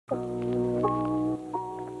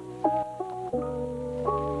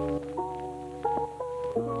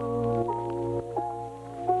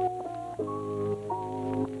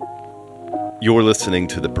You're listening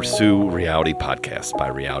to the Pursue Reality podcast by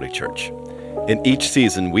Reality Church. In each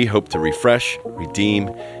season, we hope to refresh, redeem,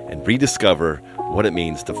 and rediscover what it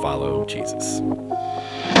means to follow Jesus.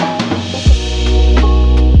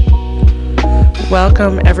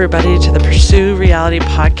 Welcome, everybody, to the Pursue Reality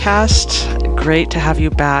podcast. Great to have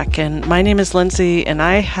you back. And my name is Lindsay, and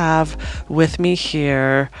I have with me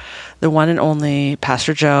here the one and only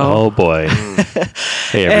Pastor Joe. Oh, boy.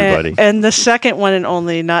 Hey, everybody. And the second one and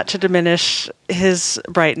only, not to diminish his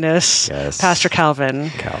brightness, Yes. Pastor Calvin.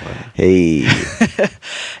 Hey.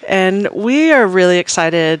 And we are really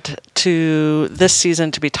excited to this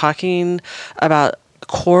season to be talking about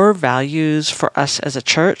core values for us as a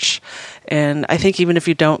church. And I think even if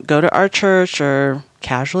you don't go to our church or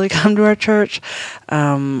casually come to our church,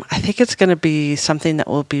 I think it's going to be something that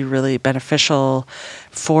will be really beneficial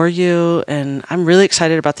for you. And I'm really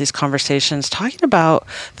excited about these conversations, talking about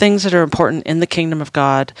things that are important in the kingdom of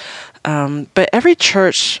God. But every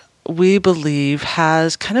church, we believe,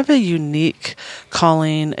 has kind of a unique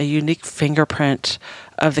calling, a unique fingerprint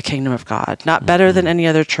of the kingdom of God. Not better than any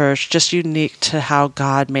other church, just unique to how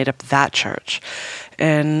God made up that church.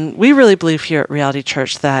 And we really believe here at Reality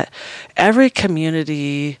Church that every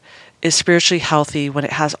community is spiritually healthy when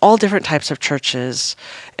it has all different types of churches,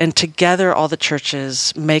 and together all the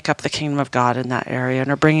churches make up the kingdom of God in that area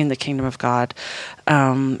and are bringing the kingdom of God.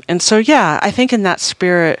 And so, I think in that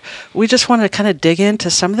spirit, we just want to kind of dig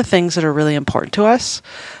into some of the things that are really important to us,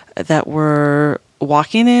 that we're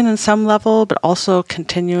walking in some level, but also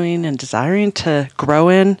continuing and desiring to grow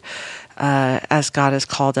in as God has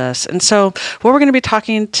called us. And so what we're going to be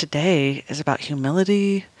talking today is about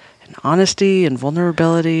humility and honesty and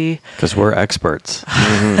vulnerability. Because we're experts.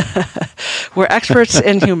 We're experts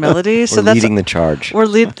in humility. So We're leading the charge.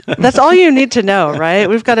 That's all you need to know, right?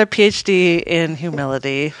 We've got a PhD in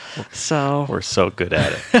humility. So We're so good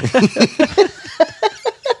at it.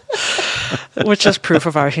 which is proof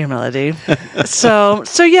of our humility. So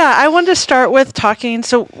I wanted to start with talking.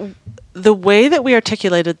 So the way that we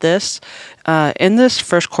articulated this in this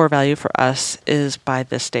first core value for us is by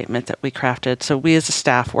this statement that we crafted. So we as a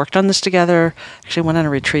staff worked on this together, actually went on a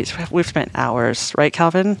retreat. We've spent hours, right,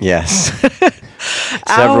 Calvin? Yes.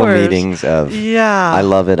 Several meetings of, I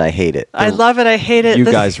love it, I hate it. I love it, I hate it. You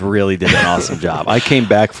guys really did an awesome job. I came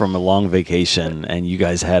back from a long vacation, and you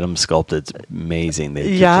guys had them sculpted. It's amazing.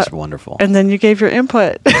 They're just wonderful. And then you gave your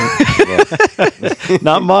input.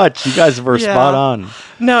 Not much. You guys were spot on.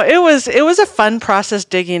 No, it was a fun process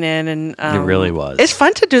digging in, and it really was. It's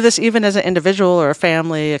fun to do this even as an individual or a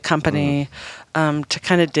family, a company, to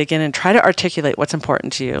kind of dig in and try to articulate what's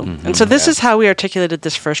important to you. And so this is how we articulated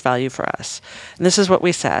this first value for us. And this is what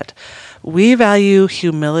we said. We value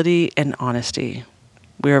humility and honesty.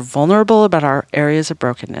 We are vulnerable about our areas of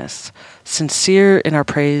brokenness, sincere in our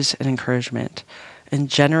praise and encouragement, and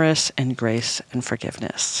generous in grace and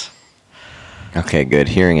forgiveness. Okay, good.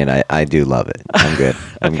 Hearing it, I do love it. I'm good.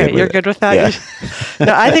 I'm okay, good with you're it. good with that? Yeah.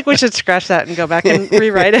 No, I think we should scratch that and go back and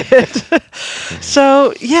rewrite it.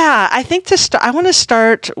 So, I think I want to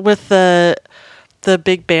start with the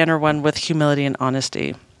big banner one with humility and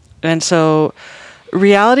honesty. And so,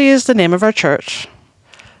 Reality is the name of our church.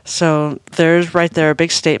 So there's right there a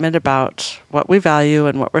big statement about what we value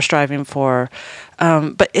and what we're striving for.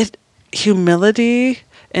 But humility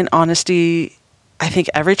and honesty, I think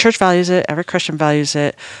every church values it, every Christian values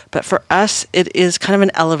it, but for us, it is kind of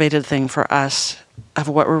an elevated thing for us of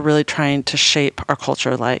what we're really trying to shape our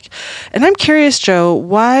culture like. And I'm curious, Joe,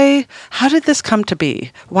 how did this come to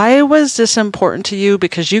be? Why was this important to you?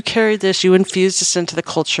 Because you carried this, you infused this into the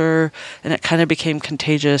culture, and it kind of became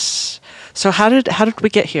contagious. So how did we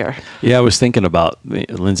get here? Yeah, I was thinking about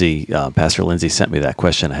Lindsay, Pastor Lindsay sent me that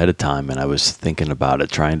question ahead of time, and I was thinking about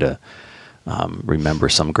it, trying to remember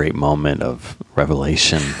some great moment of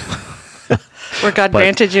revelation. Where God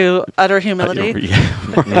granted you utter humility?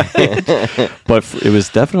 But it was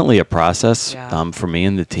definitely a process for me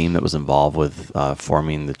and the team that was involved with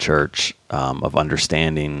forming the church, of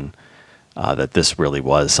understanding that this really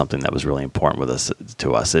was something that was really important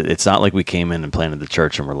to us. It's not like we came in and planted the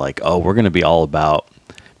church and we're like, oh, we're going to be all about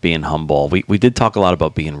being humble. We did talk a lot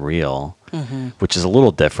about being real, which is a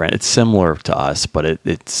little different. It's similar to us, but it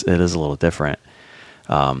is a little different.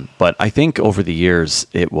 But I think over the years,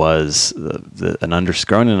 it was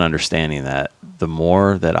growing an understanding that the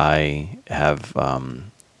more that I have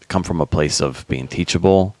come from a place of being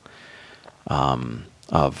teachable,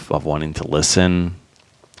 of wanting to listen,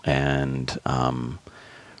 and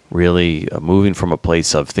really moving from a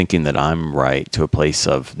place of thinking that I'm right to a place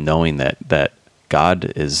of knowing that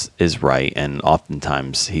God is right, and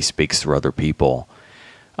oftentimes He speaks through other people.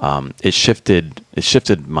 it shifted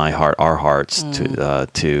our hearts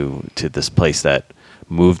to this place that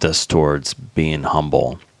moved us towards being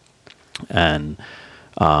humble. And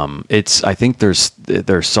I think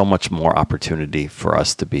there's so much more opportunity for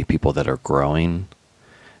us to be people that are growing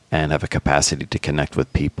and have a capacity to connect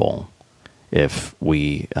with people if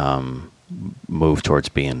we move towards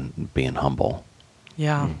being humble.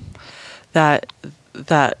 Yeah. That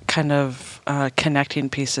kind of connecting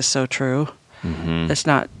piece is so true. Mm-hmm. It's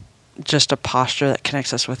not just a posture that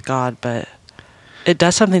connects us with God, but it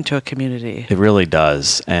does something to a community. It really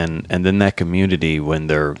does. And then that community, when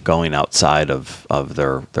they're going outside of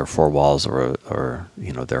their four walls or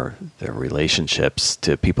their relationships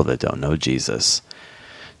to people that don't know Jesus,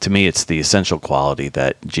 to me, it's the essential quality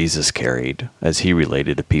that Jesus carried as he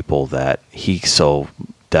related to people that he so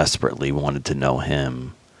desperately wanted to know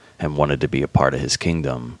him and wanted to be a part of his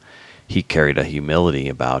kingdom. He carried a humility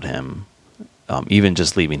about him, even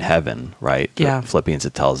just leaving heaven, right? Yeah. Philippians,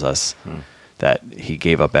 it tells us that he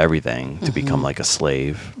gave up everything to become like a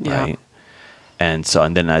slave, right? And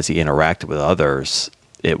then as he interacted with others,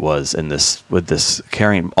 it was with this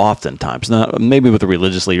caring, oftentimes, not maybe with the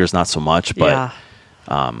religious leaders, not so much, but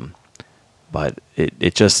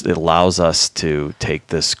it allows us to take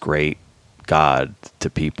this great God to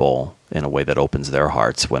people in a way that opens their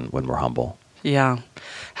hearts when we're humble. Yeah.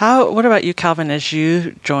 What about you, Calvin, as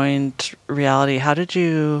you joined Reality?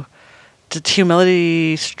 Did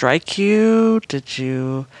humility strike you?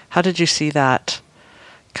 How did you see that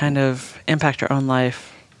kind of impact your own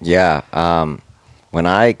life? Yeah. When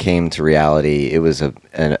I came to Reality, it was a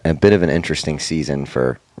bit of an interesting season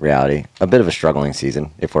for Reality, a bit of a struggling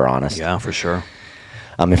season, if we're honest. Yeah, for sure.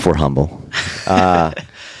 If we're humble.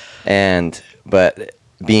 But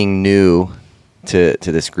being new to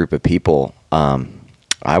this group of people,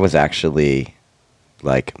 I was actually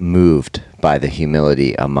moved by the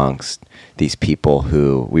humility amongst these people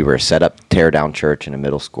who we were set up to tear down church in a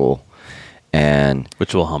middle school, and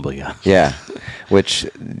which will humble you. Yeah, which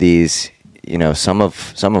these some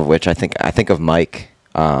of which I think of Mike.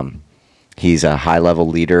 He's a high level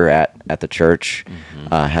leader at the church,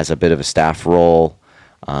 has a bit of a staff role.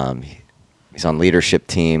 He's on leadership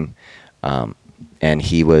team. And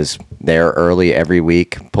he was there early every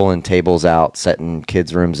week, pulling tables out, setting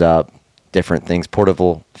kids' rooms up, different things,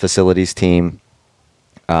 portable facilities team,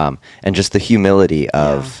 and just the humility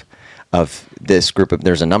of this group of.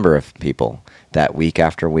 There's a number of people that week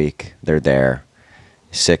after week they're there,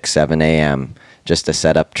 6, 7 a.m. just to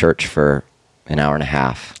set up church for an hour and a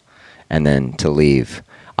half, and then to leave.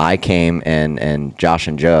 I came and Josh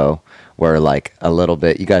and Joe were a little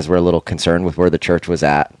bit. You guys were a little concerned with where the church was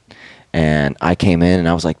at. And I came in and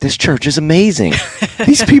I was like, this church is amazing.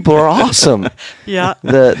 These people are awesome. Yeah.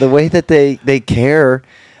 The way that they care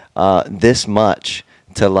this much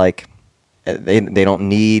to they don't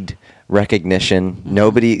need recognition.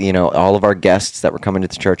 Nobody, all of our guests that were coming to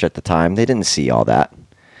the church at the time, they didn't see all that.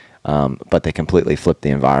 But they completely flipped the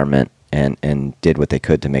environment and did what they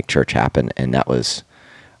could to make church happen. And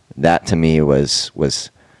that to me was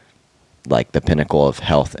the pinnacle of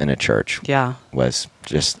health in a church. Yeah. Was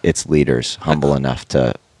just its leaders humble enough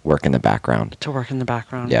to work in the background. Yeah.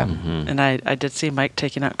 Mm-hmm. And I did see Mike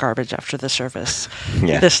taking out garbage after the service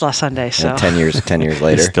this last Sunday. So 10 years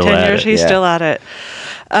later. He's still at it.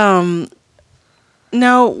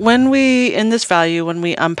 Now, when we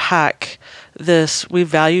unpack this, we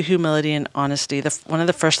value humility and honesty. One of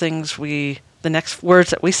the first things the next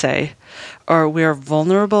words that we say are, we are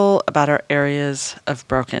vulnerable about our areas of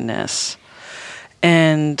brokenness.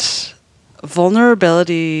 And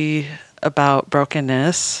vulnerability about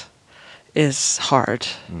brokenness is hard,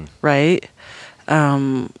 right?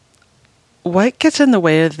 What gets in the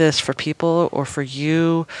way of this for people or for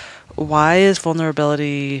you? Why is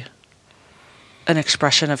vulnerability an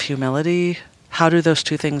expression of humility? How do those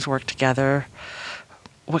two things work together?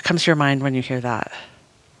 What comes to your mind when you hear that?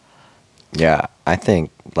 Yeah, I think,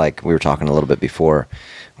 we were talking a little bit before,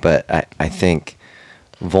 but I think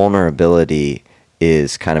vulnerability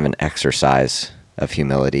is kind of an exercise of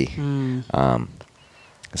humility.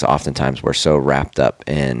 Because oftentimes we're so wrapped up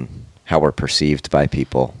in how we're perceived by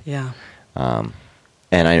people. Yeah.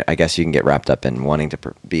 And I guess you can get wrapped up in wanting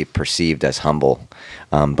to be perceived as humble.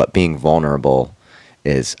 But being vulnerable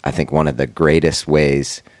is, I think, one of the greatest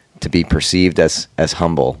ways to be perceived as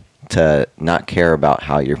humble, to not care about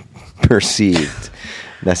how you're perceived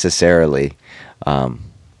necessarily.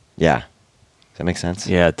 Yeah. Does that make sense?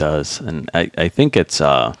 Yeah, it does. And I think it's,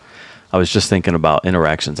 I was just thinking about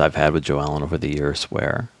interactions I've had with Joellen over the years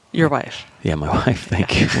where... Your wife. Yeah, my wife.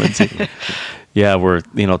 Thank you, Lindsay. Yeah, where,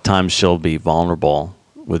 times she'll be vulnerable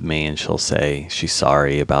with me and she'll say she's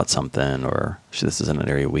sorry about something, or this is an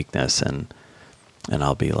area of weakness, and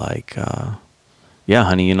I'll be like, yeah,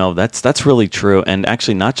 honey, that's really true. And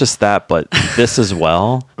actually not just that, but this as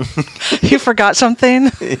well. You forgot something?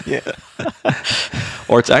 Yeah.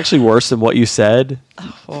 Or it's actually worse than what you said.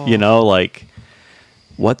 Oh. Like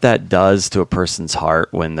what that does to a person's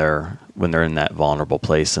heart when they're in that vulnerable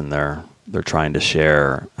place and they're trying to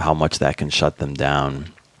share, how much that can shut them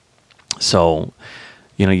down. So,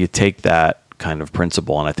 you take that kind of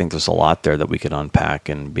principle, and I think there's a lot there that we could unpack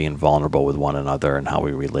in being vulnerable with one another and how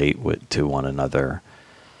we relate to one another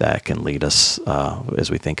that can lead us,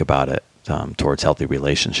 as we think about it, towards healthy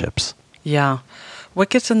relationships. Yeah. What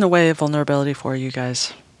gets in the way of vulnerability for you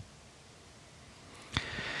guys?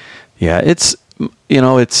 Yeah, it's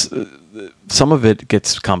some of it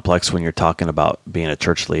gets complex when you're talking about being a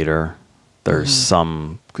church leader. There's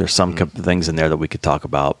some things in there that we could talk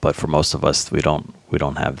about, but for most of us, we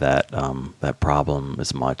don't have that problem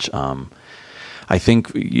as much. I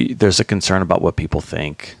think there's a concern about what people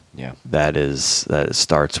think. Yeah. That it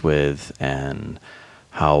starts with, and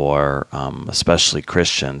how our especially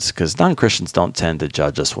Christians, because non-Christians don't tend to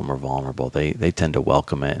judge us when we're vulnerable. They tend to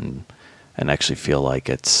welcome it and actually feel like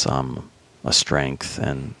it's a strength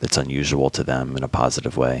and it's unusual to them in a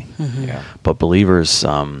positive way. Mm-hmm. Yeah. But believers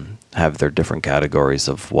have their different categories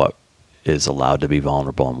of what is allowed to be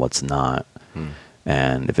vulnerable and what's not.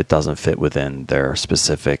 And if it doesn't fit within their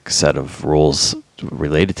specific set of rules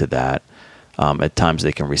related to that, at times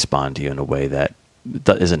they can respond to you in a way that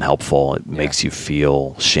isn't helpful. It makes you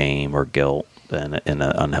feel shame or guilt in an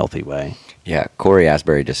unhealthy way. Yeah, Corey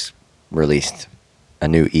Asbury just released a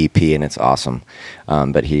new EP, and it's awesome.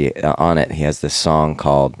 But he has this song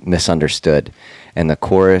called "Misunderstood," and the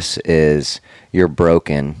chorus is, "You're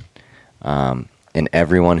broken, and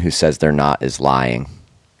everyone who says they're not is lying,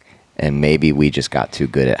 and maybe we just got too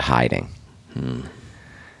good at hiding."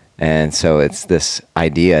 And so it's this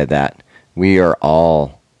idea that we are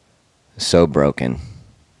all so broken,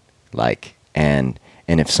 and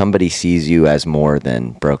if somebody sees you as more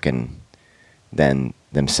than broken than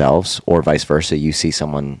themselves, or vice versa, you see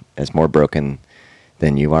someone as more broken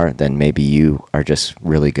than you are, then maybe you are just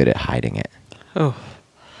really good at hiding it. Oh,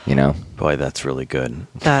 Boy, that's really good,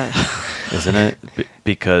 that isn't it?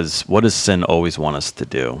 Because what does sin always want us to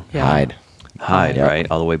do? yeah. Hide, Yep. right?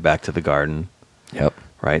 All the way back to the garden. Yep.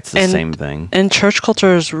 Right? It's the same thing. And church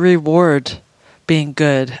cultures reward being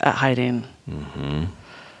good at hiding. Mm-hmm.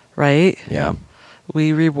 Right? Yeah.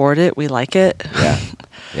 We reward it. We like it. Yeah.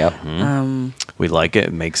 Yep. We like it.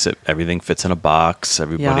 It makes it, everything fits in a box.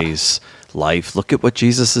 Everybody's life. Look at what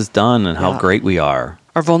Jesus has done and how great we are.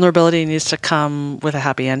 Our vulnerability needs to come with a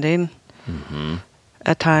happy ending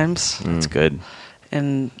at times. That's good.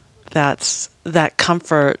 And that's that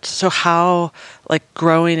comfort. So how,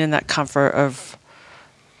 growing in that comfort of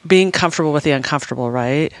being comfortable with the uncomfortable,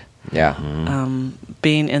 right? Yeah.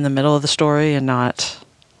 Being in the middle of the story and not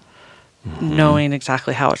knowing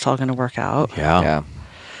exactly how it's all going to work out. Yeah.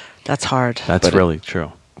 That's hard. That's really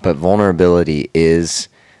true. But vulnerability is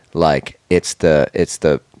it's the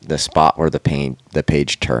spot where the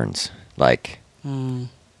page turns. I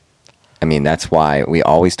mean, that's why we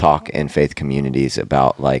always talk in faith communities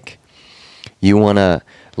about you want to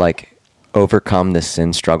overcome the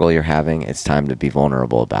sin struggle you're having. It's time to be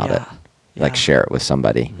vulnerable about it. Yeah. Share it with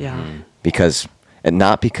somebody. Yeah. Because, and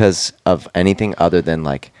not because of anything other than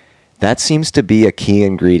that seems to be a key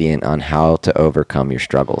ingredient on how to overcome your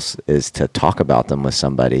struggles, is to talk about them with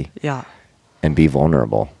somebody. Yeah. And be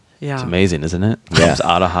vulnerable. Yeah. It's amazing, isn't it? Yeah. Comes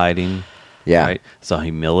out of hiding. Yeah. Right? So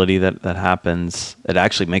humility that happens. It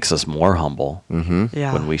actually makes us more humble.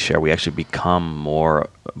 Yeah. When we share, we actually become more.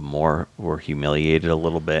 We're humiliated a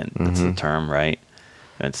little bit. That's the term, right?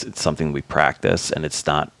 And it's something we practice, and it's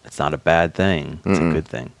not a bad thing. It's a good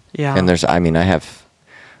thing. Yeah. And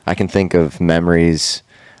I can think of memories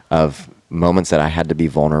of moments that I had to be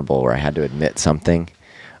vulnerable, where I had to admit something.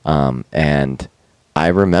 And I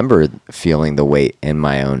remember feeling the weight in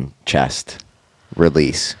my own chest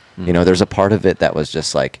release. There's a part of it that was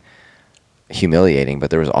just humiliating, but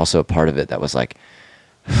there was also a part of it that was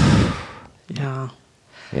yeah.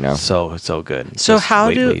 So good. So Just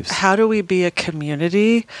weight leaves. how do we be a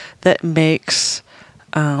community that makes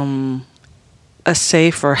a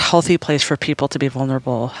safe or healthy place for people to be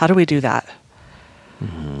vulnerable? How do we do that?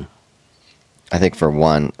 I think for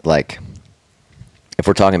one, if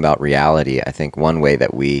we're talking about reality, I think one way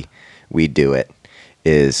that we do it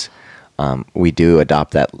is we do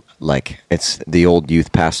adopt that, it's the old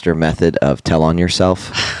youth pastor method of tell on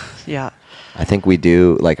yourself. Yeah. I think we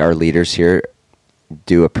do, our leaders here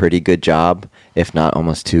do a pretty good job if not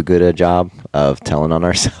almost too good a job of telling on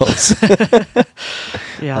ourselves.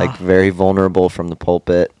 Yeah. Like very vulnerable from the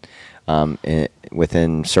pulpit,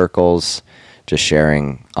 within circles, just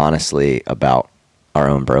sharing honestly about our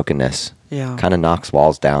own brokenness. Yeah. Kind of knocks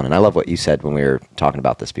walls down. And I love what you said when we were talking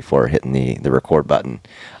about this before hitting the record button.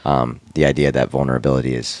 The idea that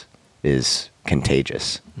vulnerability is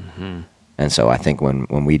contagious. Mm-hmm. And so I think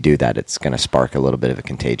when we do that, it's going to spark a little bit of a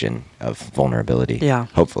contagion of vulnerability. Yeah.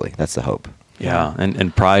 Hopefully. That's the hope. Yeah.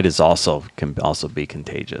 And pride can also be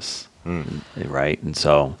contagious. Right. And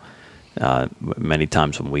so many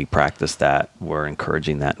times when we practice that, we're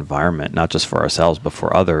encouraging that environment, not just for ourselves, but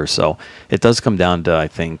for others. So it does come down to, I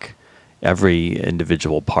think, every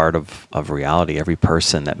individual part of reality, every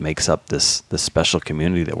person that makes up this special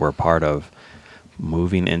community that we're a part of,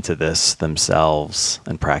 moving into this themselves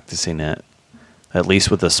and practicing it, at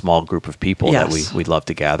least with a small group of people that we love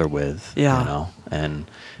to gather with. Yeah. You know? And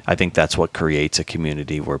I think that's what creates a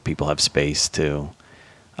community where people have space to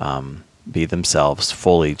be themselves,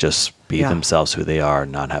 fully just be themselves who they are,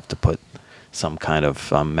 not have to put some kind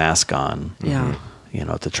of mask on. Yeah. You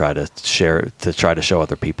know, to try to show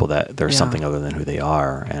other people that there's something other than who they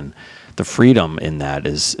are. And the freedom in that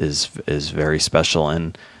is very special.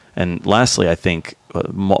 And lastly, I think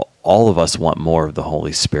all of us want more of the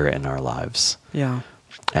Holy Spirit in our lives. Yeah.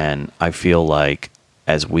 And I feel like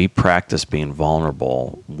as we practice being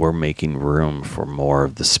vulnerable, we're making room for more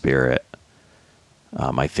of the Spirit.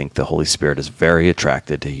 I think the Holy Spirit is very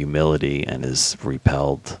attracted to humility and is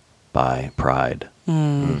repelled by pride.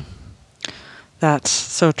 That's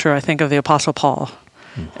so true. I think of the Apostle Paul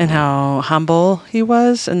and how humble he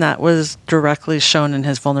was, and that was directly shown in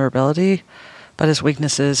his vulnerability, but his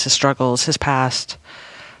weaknesses, his struggles, his past,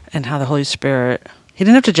 and how the Holy Spirit, he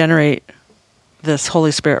didn't have to generate this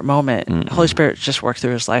Holy Spirit moment. The Holy Spirit just worked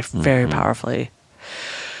through his life very powerfully.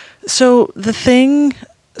 So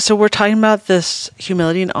we're talking about this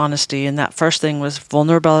humility and honesty, and that first thing was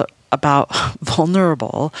vulnerable about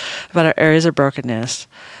our areas of brokenness.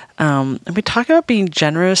 And we talk about being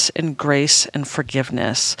generous in grace and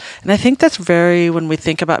forgiveness. And I think that's when we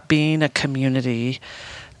think about being a community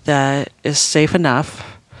that is safe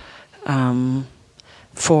enough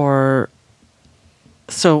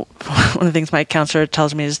so one of the things my counselor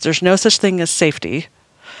tells me is there's no such thing as safety,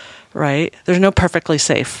 right? There's no perfectly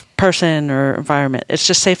safe person or environment. It's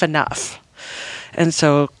just safe enough. And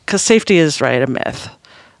so, because safety is, right, a myth.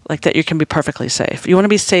 Like that you can be perfectly safe. You want to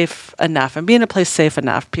be safe enough and be in a place safe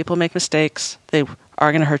enough. People make mistakes. They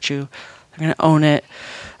are going to hurt you. They're going to own it.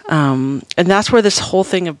 And that's where this whole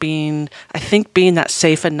thing of being that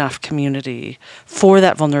safe enough community for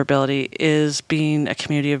that vulnerability is being a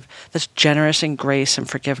community that's generous in grace and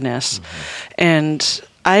forgiveness. And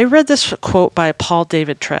I read this quote by Paul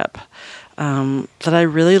David Tripp that I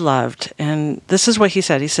really loved. And this is what he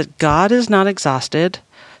said. He said, "God is not exhausted,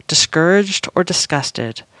 discouraged, or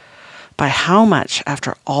disgusted by how much,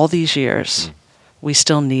 after all these years, we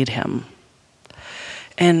still need him."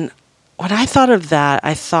 And when I thought of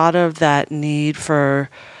that need for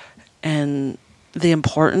and the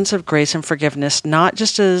importance of grace and forgiveness, not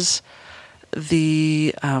just as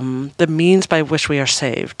the means by which we are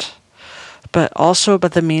saved, but also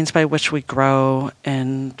the means by which we grow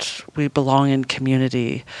and we belong in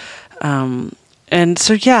community. And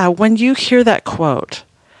so, when you hear that quote,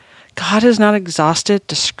 God is not exhausted,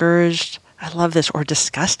 discouraged, I love this, or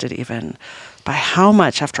disgusted even, by how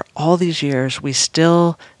much after all these years we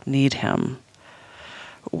still need him.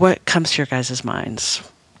 What comes to your guys' minds?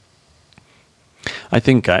 I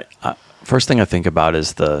think first thing I think about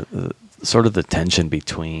is the sort of the tension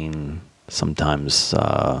between sometimes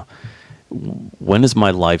when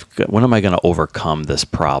am I going to overcome this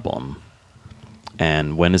problem?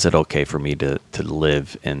 And when is it okay for me to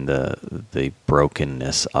live in the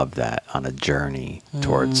brokenness of that on a journey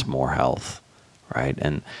towards more health, right?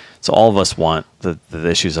 And so all of us want the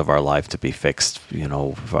issues of our life to be fixed,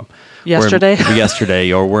 from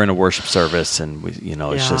yesterday, or we're in a worship service and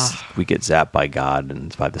it's just we get zapped by God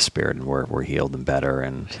and by the Spirit, and we're healed and better,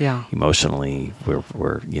 and emotionally we're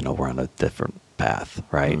on a different path,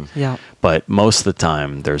 right? But most of the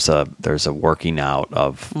time there's a working out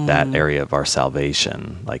of that area of our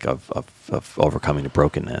salvation, like of overcoming the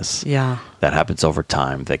brokenness. That happens over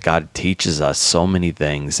time, that God teaches us so many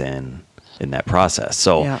things in that process.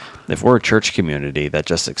 So if we're a church community that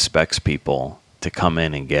just expects people to come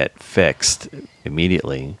in and get fixed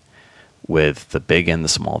immediately with the big and the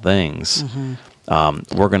small things,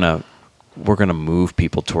 we're gonna move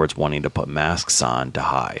people towards wanting to put masks on to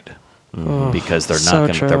hide. Because they're not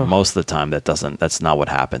going to, most of the time that's not what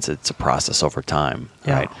happens. It's a process over time,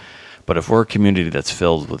 right? But if we're a community that's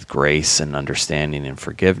filled with grace and understanding and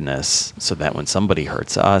forgiveness, so that when somebody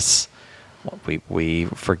hurts us, we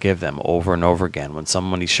forgive them over and over again. When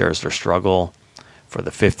somebody shares their struggle for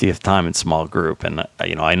the 50th time in small group, and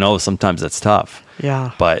I know sometimes that's tough.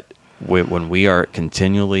 Yeah. But when we are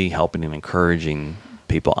continually helping and encouraging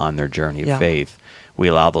people on their journey of faith, we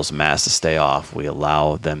allow those masks to stay off. We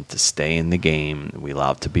allow them to stay in the game. We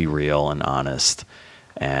allow it to be real and honest.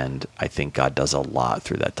 And I think God does a lot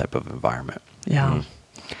through that type of environment. Yeah.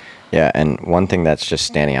 Mm-hmm. Yeah, and one thing that's just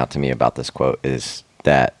standing out to me about this quote is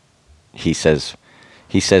that he says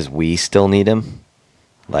we still need him.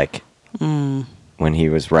 Like when he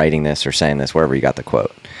was writing this or saying this, wherever he got the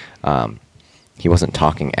quote, he wasn't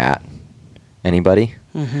talking at anybody.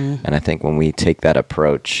 Mm-hmm. And I think when we take that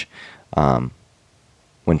approach,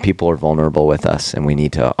 when people are vulnerable with us and we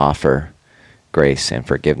need to offer grace and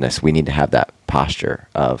forgiveness, we need to have that posture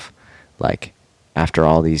of, like, after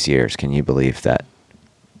all these years, can you believe that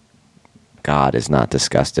God is not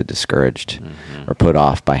disgusted, discouraged, or put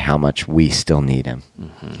off by how much we still need him?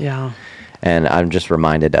 Mm-hmm. Yeah. And I'm just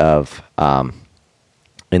reminded of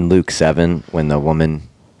in Luke 7, when the woman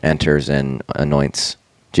enters and anoints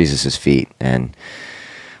Jesus' feet, and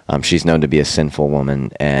she's known to be a sinful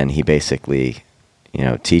woman, and he basically,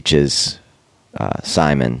 teaches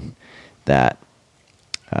Simon that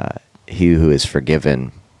he who is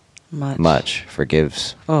forgiven much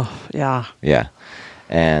forgives. Oh, yeah. Yeah.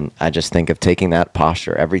 And I just think of taking that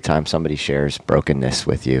posture every time somebody shares brokenness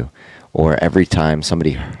with you, or every time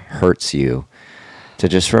somebody hurts you, to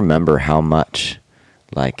just remember how much,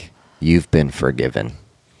 like, you've been forgiven.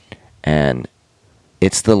 And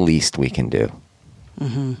it's the least we can do.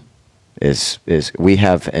 Mm-hmm. Is we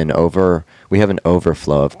have an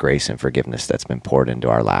overflow of grace and forgiveness that's been poured into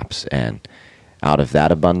our laps, and out of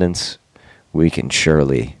that abundance, we can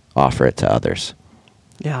surely offer it to others.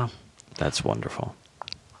 Yeah. That's wonderful.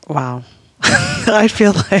 Wow. I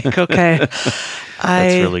feel like, okay.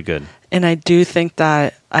 That's really good. And I do think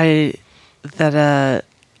that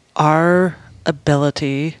our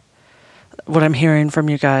ability, what I'm hearing from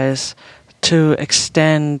you guys, to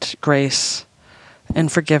extend grace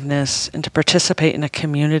and forgiveness and to participate in a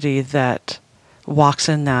community that walks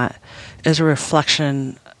in that, is a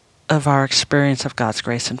reflection of our experience of God's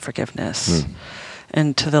grace and forgiveness.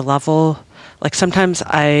 And to the level, like, sometimes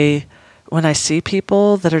when I see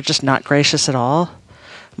people that are just not gracious at all,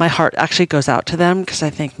 my heart actually goes out to them, because I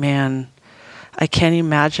think, man, I can't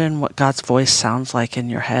imagine what God's voice sounds like in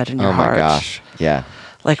your head and your heart. Oh my gosh. Yeah.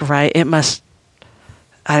 Like, right?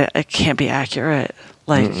 It can't be accurate.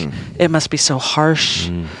 Like, it must be so harsh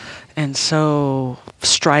and so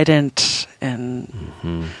strident. And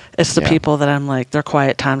it's the people that I'm like, their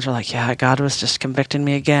quiet times are like, yeah, God was just convicting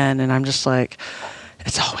me again. And I'm just like,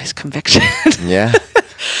 it's always conviction. Yeah.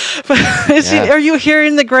 But are you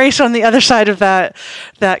hearing the grace on the other side of that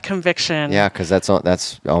conviction? Yeah, because that's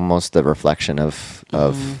almost the reflection of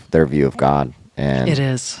their view of God. And it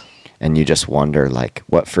is. And you just wonder, like,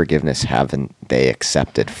 what forgiveness haven't they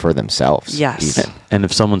accepted for themselves? Yes. Even? And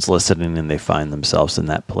if someone's listening and they find themselves in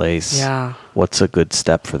that place, what's a good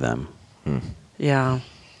step for them? Yeah.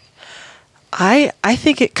 I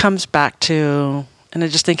think it comes back to, and I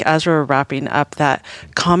just think as we're wrapping up, that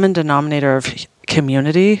common denominator of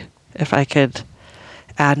community, if I could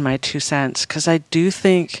add my 2 cents, because I do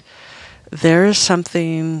think there is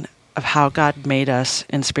something of how God made us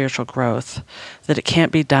in spiritual growth that it can't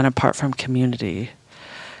be done apart from community.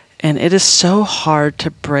 And it is so hard to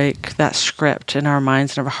break that script in our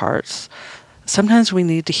minds and our hearts. Sometimes we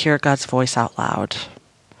need to hear God's voice out loud.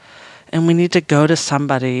 And we need to go to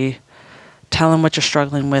somebody, tell them what you're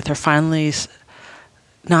struggling with, or finally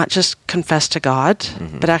not just confess to God,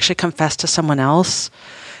 but actually confess to someone else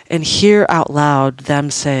and hear out loud them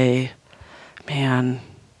say, man,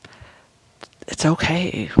 it's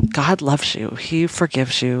okay. God loves you. He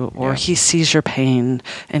forgives you, or he sees your pain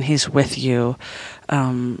and he's with you.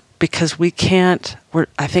 Because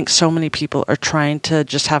I think so many people are trying to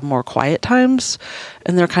just have more quiet times,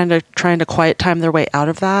 and they're kind of trying to quiet time their way out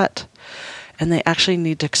of that. And they actually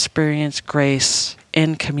need to experience grace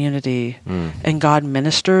in community, and God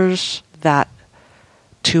ministers that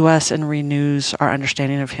to us and renews our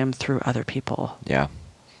understanding of him through other people. Yeah.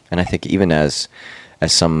 And I think even as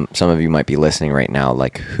some of you might be listening right now,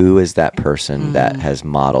 like, who is that person that has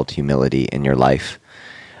modeled humility in your life?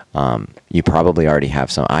 You probably already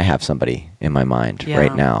have I have somebody in my mind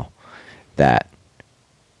right now that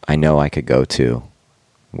I know I could go to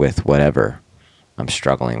with whatever I'm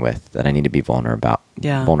struggling with, that I need to be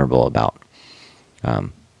vulnerable about.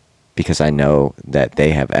 Because I know that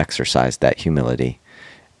they have exercised that humility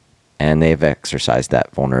and they've exercised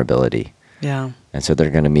that vulnerability. Yeah. And so they're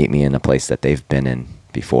going to meet me in a place that they've been in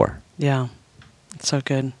before. Yeah. So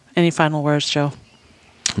good. Any final words, Joe?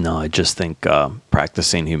 No, I just think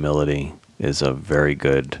practicing humility is a very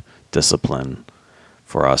good discipline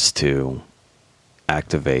for us to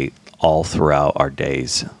activate all throughout our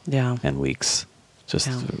days and weeks. Just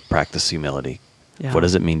practice humility. Yeah. What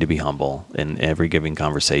does it mean to be humble in every given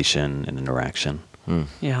conversation and interaction?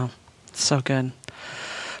 Yeah, so good.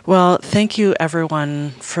 Well, thank you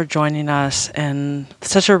everyone for joining us, and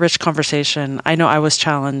such a rich conversation. I know I was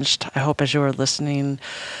challenged. I hope as you were listening,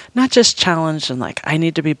 not just challenged and like, I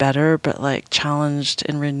need to be better, but like challenged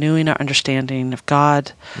in renewing our understanding of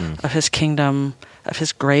God, of his kingdom, of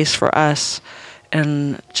his grace for us,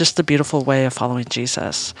 and just the beautiful way of following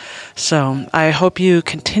Jesus. So I hope you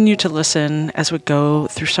continue to listen as we go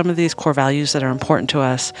through some of these core values that are important to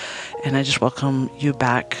us. And I just welcome you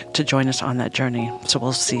back to join us on that journey. So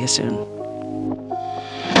we'll see you soon.